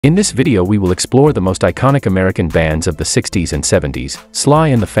In this video we will explore the most iconic American bands of the 60s and 70s,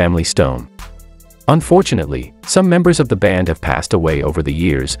 SLY and the Family Stone. Unfortunately, some members of the band have passed away over the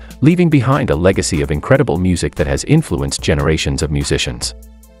years, leaving behind a legacy of incredible music that has influenced generations of musicians.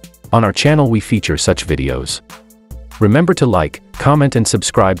 On our channel we feature such videos. Remember to like, comment and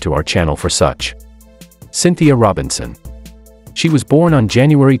subscribe to our channel for such. Cynthia Robinson. She was born on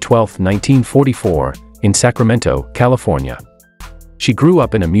January 12, 1944, in Sacramento, California. She grew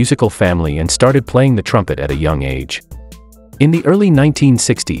up in a musical family and started playing the trumpet at a young age. In the early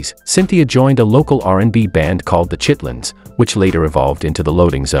 1960s, Cynthia joined a local R&B band called the Chitlins, which later evolved into the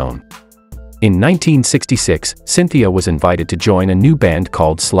Loading Zone. In 1966, Cynthia was invited to join a new band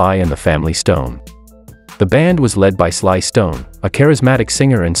called SLY and the Family Stone. The band was led by SLY Stone, a charismatic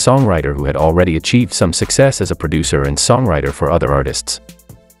singer and songwriter who had already achieved some success as a producer and songwriter for other artists.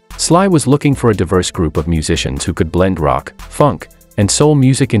 SLY was looking for a diverse group of musicians who could blend rock, funk, and soul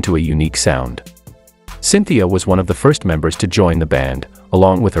music into a unique sound. Cynthia was one of the first members to join the band,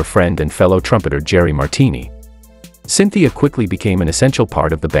 along with her friend and fellow trumpeter Jerry Martini. Cynthia quickly became an essential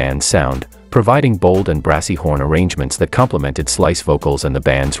part of the band's sound, providing bold and brassy horn arrangements that complemented SLY's vocals and the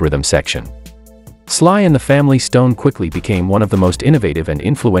band's rhythm section. SLY and the Family Stone quickly became one of the most innovative and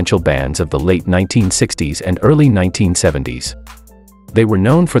influential bands of the late 1960s and early 1970s. They were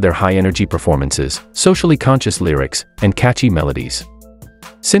known for their high-energy performances, socially conscious lyrics, and catchy melodies.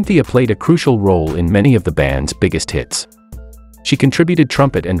 Cynthia played a crucial role in many of the band's biggest hits. She contributed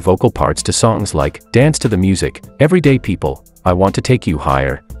trumpet and vocal parts to songs like Dance to the Music, Everyday People, I Want to Take You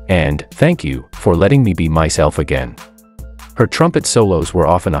Higher, and Thank You for Letting Me Be Myself Again. Her trumpet solos were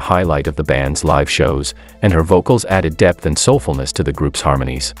often a highlight of the band's live shows, and her vocals added depth and soulfulness to the group's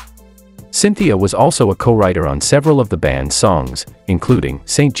harmonies. Cynthia was also a co-writer on several of the band's songs, including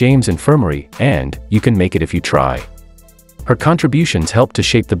St. James Infirmary and You Can Make It If You Try. Her contributions helped to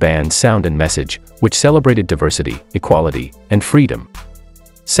shape the band's sound and message, which celebrated diversity, equality, and freedom.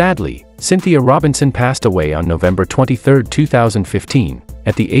 Sadly, Cynthia Robinson passed away on November 23, 2015,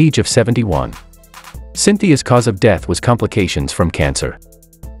 at the age of 71. Cynthia's cause of death was complications from cancer.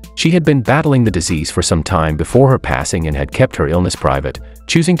 She had been battling the disease for some time before her passing and had kept her illness private,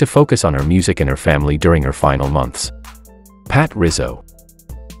 choosing to focus on her music and her family during her final months. Pat Rizzo.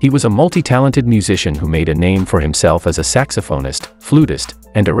 He was a multi-talented musician who made a name for himself as a saxophonist, flutist,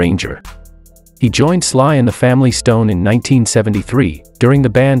 and arranger. He joined SLY and the Family Stone in 1973, during the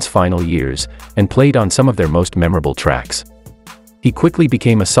band's final years, and played on some of their most memorable tracks. He quickly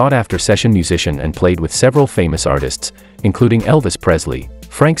became a sought-after session musician and played with several famous artists, including Elvis Presley,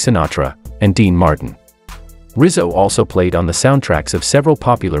 Frank Sinatra, and Dean Martin. Rizzo also played on the soundtracks of several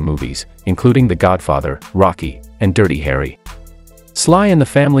popular movies, including The Godfather, Rocky, and Dirty Harry. SLY and the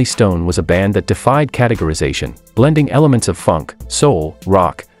Family Stone was a band that defied categorization, blending elements of funk, soul,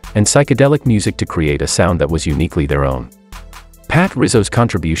 rock, and psychedelic music to create a sound that was uniquely their own. Pat Rizzo's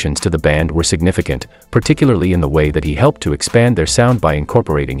contributions to the band were significant, particularly in the way that he helped to expand their sound by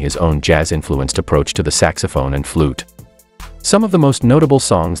incorporating his own jazz-influenced approach to the saxophone and flute. Some of the most notable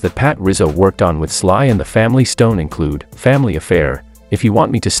songs that Pat Rizzo worked on with SLY and the Family Stone include Family Affair, If You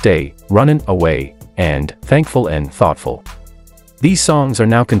Want Me to Stay, Runnin' Away, and Thankful and Thoughtful. These songs are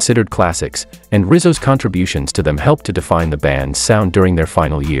now considered classics, and Rizzo's contributions to them helped to define the band's sound during their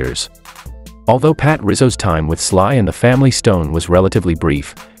final years. Although Pat Rizzo's time with SLY and the Family Stone was relatively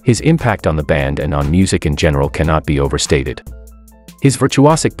brief, his impact on the band and on music in general cannot be overstated. His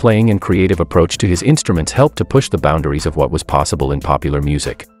virtuosic playing and creative approach to his instruments helped to push the boundaries of what was possible in popular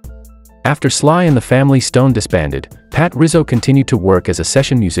music. After SLY and the Family Stone disbanded, Pat Rizzo continued to work as a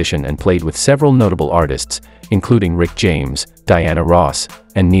session musician and played with several notable artists, including Rick James, Diana Ross,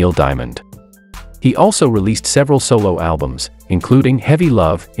 and Neil Diamond. He also released several solo albums, including Heavy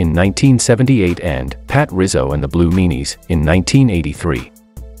Love in 1978 and Pat Rizzo and the Blue Meanies in 1983.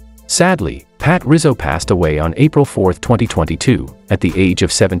 Sadly, Pat Rizzo passed away on April 4, 2022, at the age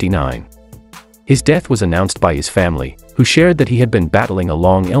of 79. His death was announced by his family, who shared that he had been battling a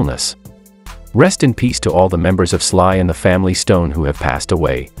long illness. Rest in peace to all the members of SLY and the Family Stone who have passed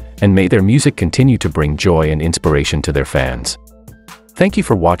away, and may their music continue to bring joy and inspiration to their fans. Thank you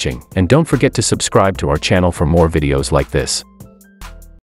for watching, and don't forget to subscribe to our channel for more videos like this.